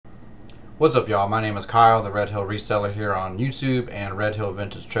What's up, y'all? My name is Kyle, the Red Hill Reseller here on YouTube and Red Hill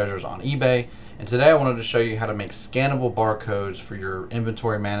Vintage Treasures on eBay. And today I wanted to show you how to make scannable barcodes for your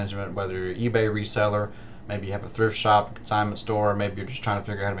inventory management, whether you're an eBay reseller, maybe you have a thrift shop, a consignment store, maybe you're just trying to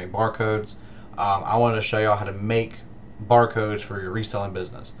figure out how to make barcodes. I wanted to show y'all how to make barcodes for your reselling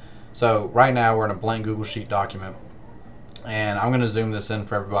business. So right now we're in a blank Google Sheet document, and I'm going to zoom this in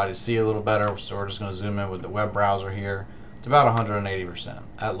for everybody to see a little better. So we're just going to zoom in with the web browser here. It's about 180%.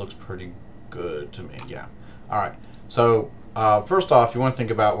 That looks pretty good to me. Yeah. All right. So first off, you want to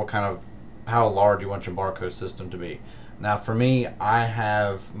think about how large you want your barcode system to be. Now for me, I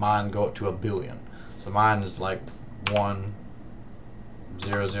have mine go up to 1 billion. So mine is like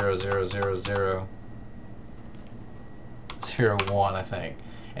 1,000,000,001, I think,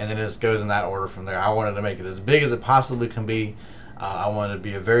 and then it just goes in that order from there. I wanted to make it as big as it possibly can be. I wanted to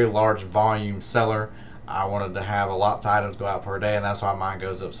be a very large volume seller. I wanted to have a lot of items go out per day, and that's why mine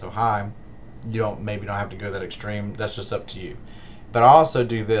goes up so high. You maybe don't have to go that extreme. That's just up to you. But I also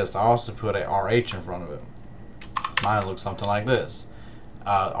do this. I also put a RH in front of it. Mine looks something like this.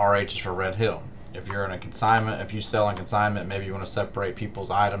 RH is for Red Hill. If you're in a consignment, if you sell on consignment, maybe you want to separate people's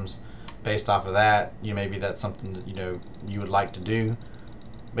items based off of that. Maybe that's something that you would like to do.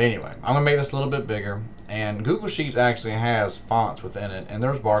 But anyway, I'm gonna make this a little bit bigger. And Google Sheets actually has fonts within it, and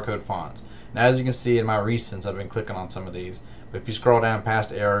there's barcode fonts. Now, as you can see in my recents, I've been clicking on some of these. But if you scroll down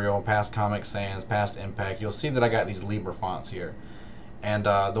past Arial, past Comic Sans, past Impact, you'll see that I got these Libra fonts here. And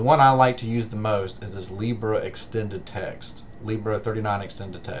the one I like to use the most is this Libra Extended Text, Libra 39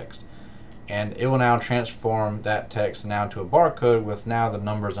 Extended Text. And it will now transform that text now to a barcode with now the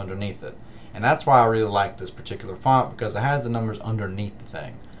numbers underneath it. And that's why I really like this particular font, because it has the numbers underneath the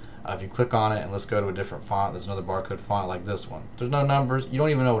thing. If you click on it, and let's go to a different font, there's another barcode font like this one. There's no numbers, you don't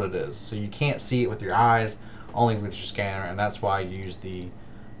even know what it is. So you can't see it with your eyes, only with your scanner, and that's why I use the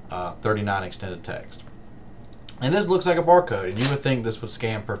 39 Extended Text. And this looks like a barcode, and you would think this would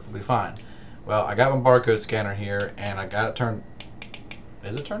scan perfectly fine. Well, I got my barcode scanner here, and I got it turned.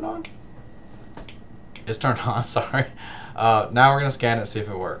 Is it turned on? It's turned on, sorry. Now we're going to scan it, see if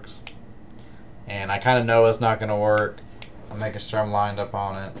it works. And I kind of know it's not going to work. I'm making sure I'm lined up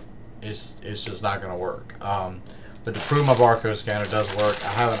on it. It's just not going to work. But to prove my barcode scanner does work,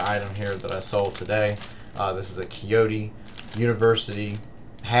 I have an item here that I sold today. This is a Coyote University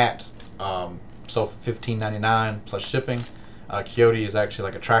hat. Sold for $15.99 plus shipping. Coyote is actually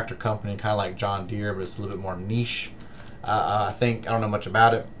like a tractor company, kind of like John Deere, but it's a little bit more niche. I don't know much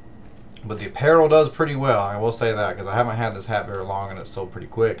about it, but the apparel does pretty well. I will say that, because I haven't had this hat very long and it's sold pretty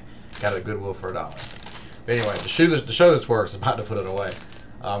quick. Got it at Goodwill for $1. But anyway, to show this works, I'm about to put it away.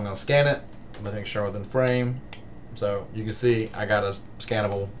 I'm going to scan it. I'm going to make sure I'm within frame. So you can see I got a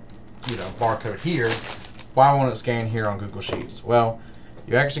scannable, barcode here. Why I want it scanned here on Google Sheets? Well,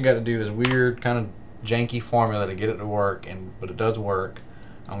 you actually got to do this weird kind of janky formula to get it to work, but it does work.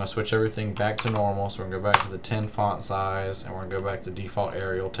 I'm going to switch everything back to normal. So we're going to go back to the 10 font size, and we're going to go back to default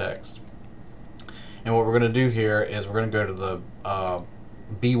Arial text. And what we're going to do here is we're going to go to the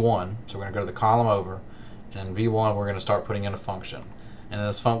B1. So we're going to go to the column over, and in B1 we're going to start putting in a function. And in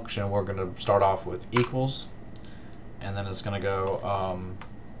this function we're going to start off with equals, and then it's going to go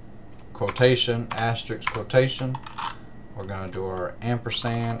quotation, asterisk, quotation. We're going to do our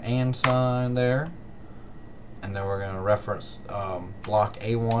ampersand and sign there, and then we're going to reference block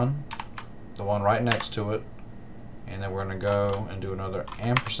A1, the one right next to it, and then we're going to go and do another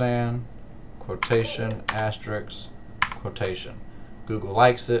ampersand, quotation, asterisk, quotation. Google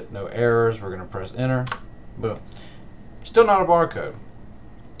likes it, no errors. We're going to press enter. Boom. Still not a barcode.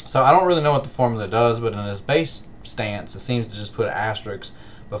 So I don't really know what the formula does, but in its base stance, it seems to just put an asterisk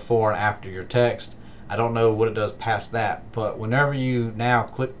before and after your text. I don't know what it does past that, but whenever you now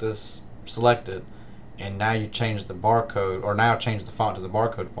click this selected, and now you change the barcode, or now change the font to the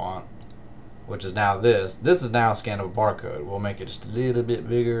barcode font, which is now this is now a scannable barcode. We'll make it just a little bit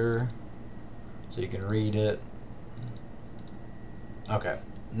bigger so you can read it. Okay,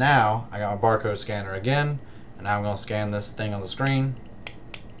 now I got my barcode scanner again, and now I'm going to scan this thing on the screen.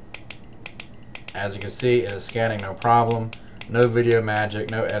 As you can see, it is scanning no problem. No video magic,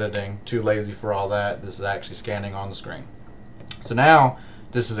 no editing, too lazy for all that. This is actually scanning on the screen. So now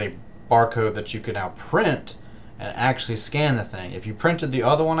this is a barcode that you can now print and actually scan the thing. If you printed the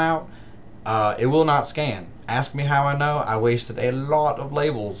other one out, it will not scan. Ask me how I know. I wasted a lot of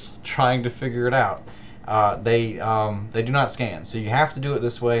labels trying to figure it out. They do not scan, so you have to do it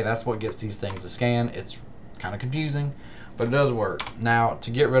this way. That's what gets these things to scan. It's kind of confusing, but it does work. Now,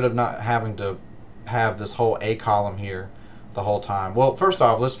 to get rid of not having to have this whole A column here the whole time, well, first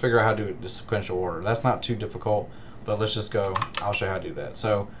off, let's figure out how to do it in sequential order. That's not too difficult, but let's just go. I'll show you how to do that.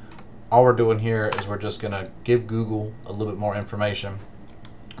 So all we're doing here is we're just going to give Google a little bit more information.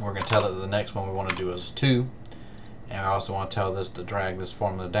 We're going to tell it that the next one we want to do is 2. And I also want to tell this to drag this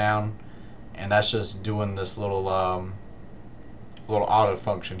formula down. And that's just doing this little little auto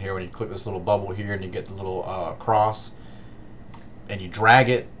function here. When you click this little bubble here and you get the little cross and you drag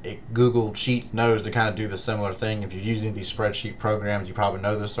it, Google Sheets knows to kind of do the similar thing. If you're using these spreadsheet programs, you probably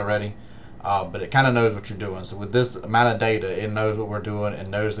know this already. But it kind of knows what you're doing. So with this amount of data, it knows what we're doing. It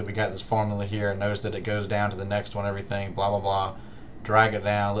knows that we got this formula here. It knows that it goes down to the next one, everything, blah, blah, blah. Drag it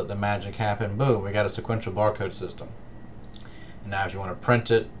down, let the magic happen. Boom, we got a sequential barcode system. And now if you want to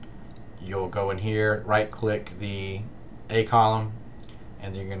print it, you'll go in here, right-click the A column,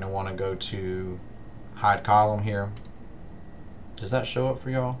 and you're going to want to go to hide column here. Does that show up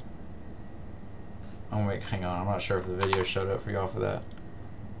for y'all? Oh, wait, hang on. I'm not sure if the video showed up for y'all for that.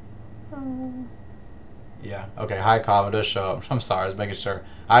 Yeah, okay, hide column does show up. I'm sorry, I was making sure.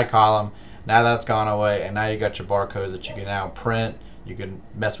 Hide column. Now that's gone away, and now you got your barcodes that you can now print. You can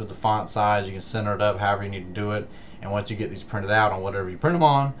mess with the font size. You can center it up however you need to do it. And once you get these printed out on whatever you print them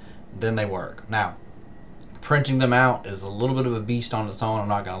on, then they work. Now, printing them out is a little bit of a beast on its own. I'm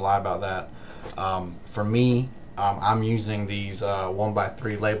not going to lie about that. For me, I'm using these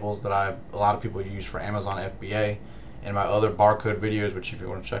 1x3 labels that a lot of people use for Amazon FBA. In my other barcode videos, which if you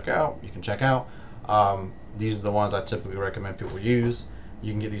want to check out, you can check out. These are the ones I typically recommend people use.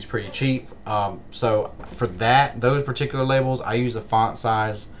 You can get these pretty cheap. So for those particular labels, I use a font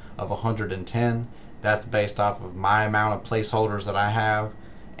size of 110. That's based off of my amount of placeholders that I have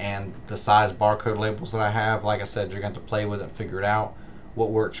and the size barcode labels that I have. Like I said, you're going to have to play with it and figure it out what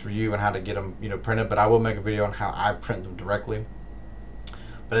works for you and how to get them, printed. But I will make a video on how I print them directly.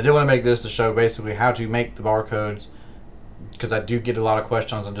 But I did want to make this to show basically how to make the barcodes, because I do get a lot of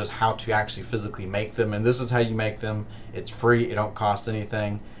questions on just how to actually physically make them, and this is how you make them. It's free, it don't cost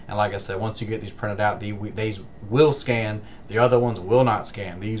anything, and like I said, once you get these printed out, these will scan. The other ones will not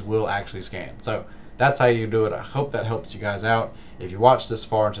scan. These will actually scan. So that's how you do it. I hope that helps you guys out. If you watched this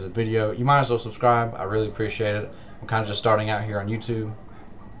far into the video, you might as well subscribe. I really appreciate it. I'm kind of just starting out here on YouTube.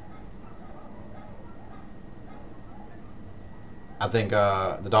 I think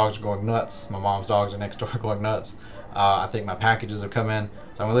the dogs are going nuts. My mom's dogs are next door going nuts. I think my packages have come in,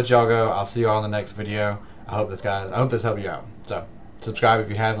 so I'm gonna let y'all go. I'll see y'all in the next video. I hope this helped you out. So subscribe if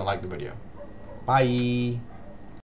you haven't liked the video. Bye.